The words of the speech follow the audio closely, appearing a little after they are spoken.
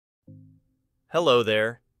Hello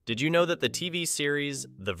there. Did you know that the TV series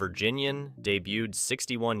The Virginian debuted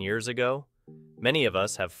 61 years ago? Many of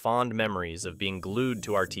us have fond memories of being glued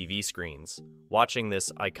to our TV screens, watching this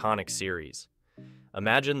iconic series.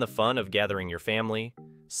 Imagine the fun of gathering your family,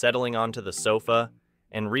 settling onto the sofa,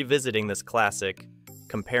 and revisiting this classic,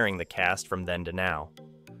 comparing the cast from then to now.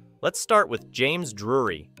 Let's start with James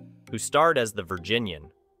Drury, who starred as the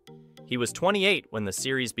Virginian. He was 28 when the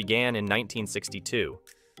series began in 1962.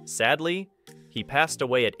 Sadly, he passed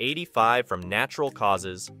away at 85 from natural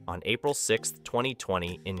causes on April 6,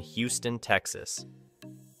 2020 in Houston, Texas.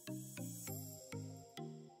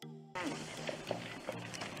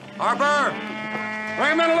 Harper!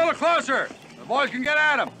 Bring him in a little closer. The boys can get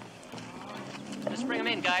at him. Let's bring him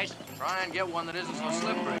in, guys. Try and get one that isn't so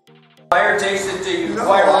slippery. Fire tasted to you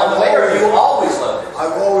quite on the way, or you always loved it?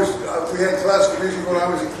 I've always, we had classical music when I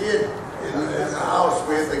was a kid in the house.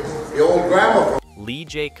 We had the old gramophone. Lee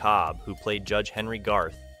J. Cobb, who played Judge Henry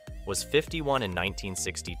Garth, was 51 in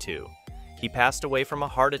 1962. He passed away from a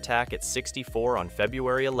heart attack at 64 on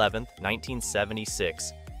February 11,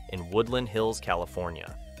 1976, in Woodland Hills,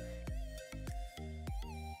 California.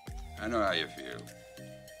 I know how you feel.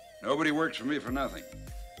 Nobody works for me for nothing.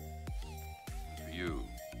 For you.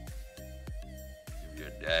 Give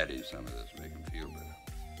your daddy some of this, make him feel better.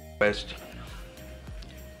 West.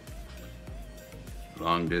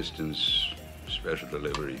 Long distance, special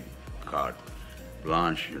delivery, carte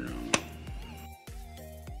blanche, you know.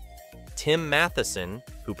 Tim Matheson,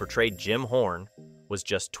 who portrayed Jim Horn, was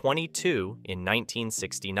just 22 in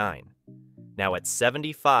 1969. Now at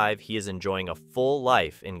 75, he is enjoying a full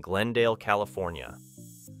life in Glendale, California.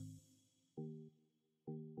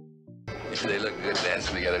 They look good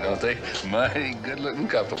dancing together, don't they? Mighty good-looking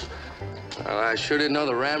couple. Well, I sure didn't know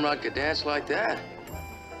the Ramrod could dance like that.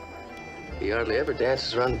 He hardly ever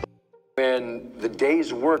dances around. When the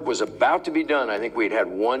day's work was about to be done, I think we'd had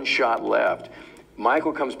one shot left.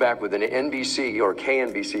 Michael comes back with an NBC or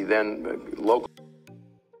KNBC, then local.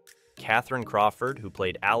 Catherine Crawford, who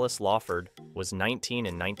played Alice Lawford, was 19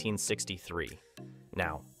 in 1963.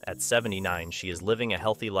 Now, at 79, she is living a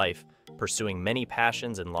healthy life, pursuing many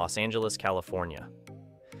passions in Los Angeles, California.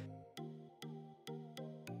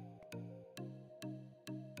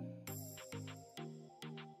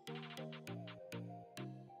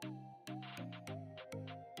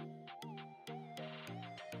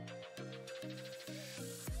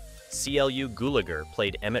 CLU Gulager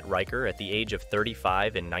played Emmett Riker at the age of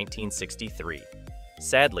 35 in 1963.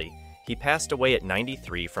 Sadly, he passed away at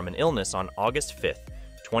 93 from an illness on August 5,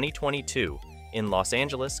 2022, in Los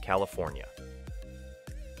Angeles, California.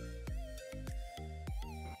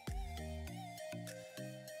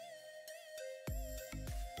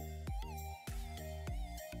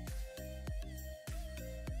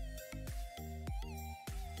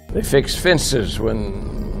 They fix fences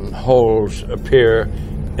when holes appear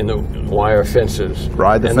in the wire fences.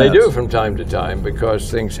 Ride the fence. And they do from time to time because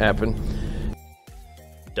things happen.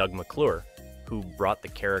 Doug McClure, who brought the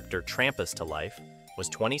character Trampus to life, was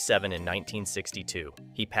 27 in 1962.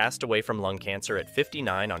 He passed away from lung cancer at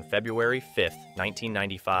 59 on February 5,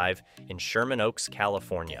 1995, in Sherman Oaks,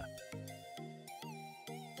 California.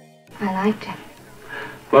 I liked him.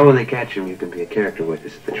 Well, when they catch him, you can be a character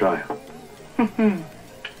witness at the trial.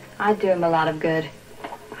 I'd do him a lot of good.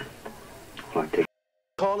 Well, take.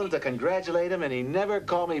 Called him to congratulate him, and he never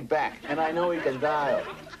called me back. And I know he can dial.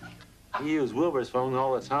 He used Wilbur's phone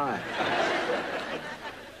all the time.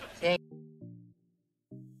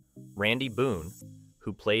 Randy Boone,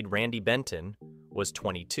 who played Randy Benton, was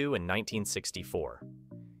 22 in 1964.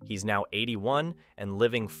 He's now 81 and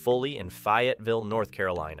living fully in Fayetteville, North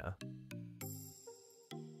Carolina.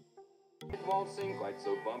 It won't seem quite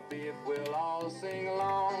so bumpy if we'll all sing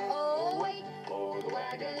along. Oh, wait for the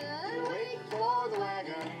wagon, wait for the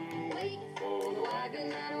wagon, wait for the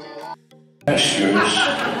wagon, and we'll all... Gestures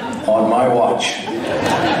on my watch.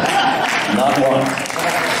 Not one.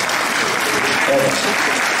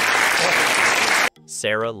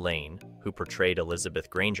 Sarah Lane, who portrayed Elizabeth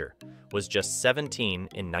Granger, was just 17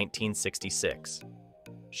 in 1966.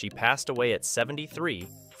 She passed away at 73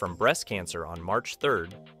 from breast cancer on March 3,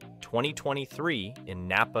 2023 in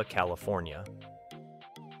Napa, California.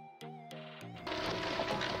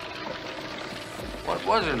 What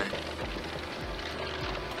was her name?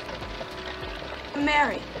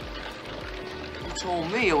 Mary. You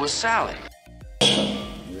told me it was Sally.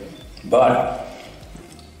 But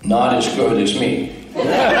not as good as me.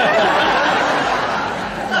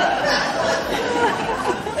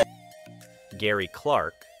 Gary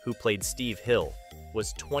Clark, who played Steve Hill,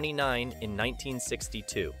 was 29 in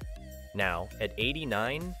 1962. Now, at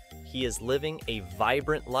 89, he is living a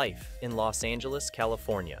vibrant life in Los Angeles,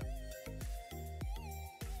 California.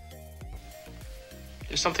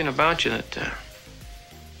 There's something about you that,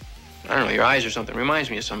 I don't know, your eyes or something reminds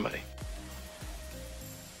me of somebody.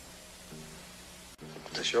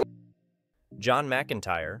 John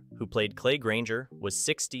McIntyre, who played Clay Granger, was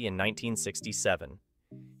 60 in 1967.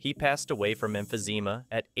 He passed away from emphysema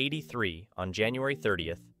at 83 on January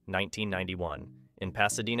 30th, 1991, in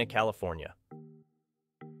Pasadena, California.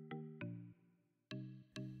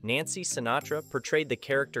 Nancy Sinatra portrayed the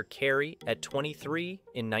character Carrie at 23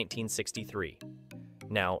 in 1963.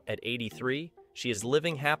 Now, at 83, she is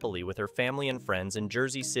living happily with her family and friends in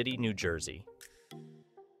Jersey City, New Jersey.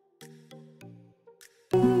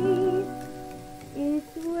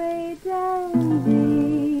 It's way down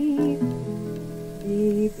deep,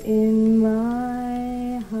 deep in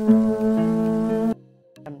my heart.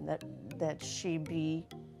 That she be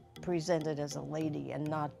presented as a lady and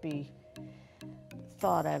not be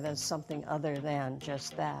thought of as something other than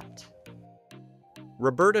just that.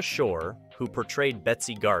 Roberta Shore, who portrayed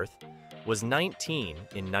Betsy Garth, was 19 in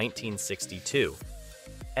 1962.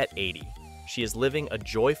 At 80, she is living a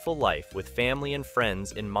joyful life with family and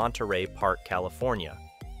friends in Monterey Park, California.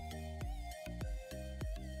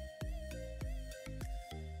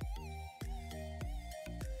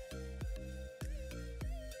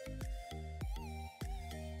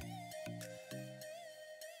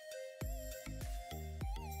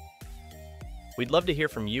 We'd love to hear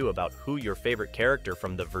from you about who your favorite character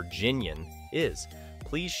from The Virginian is.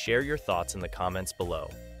 Please share your thoughts in the comments below.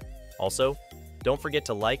 Also, don't forget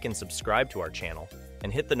to like and subscribe to our channel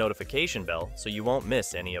and hit the notification bell so you won't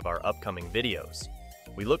miss any of our upcoming videos.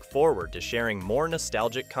 We look forward to sharing more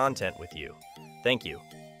nostalgic content with you. Thank you,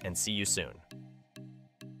 and see you soon.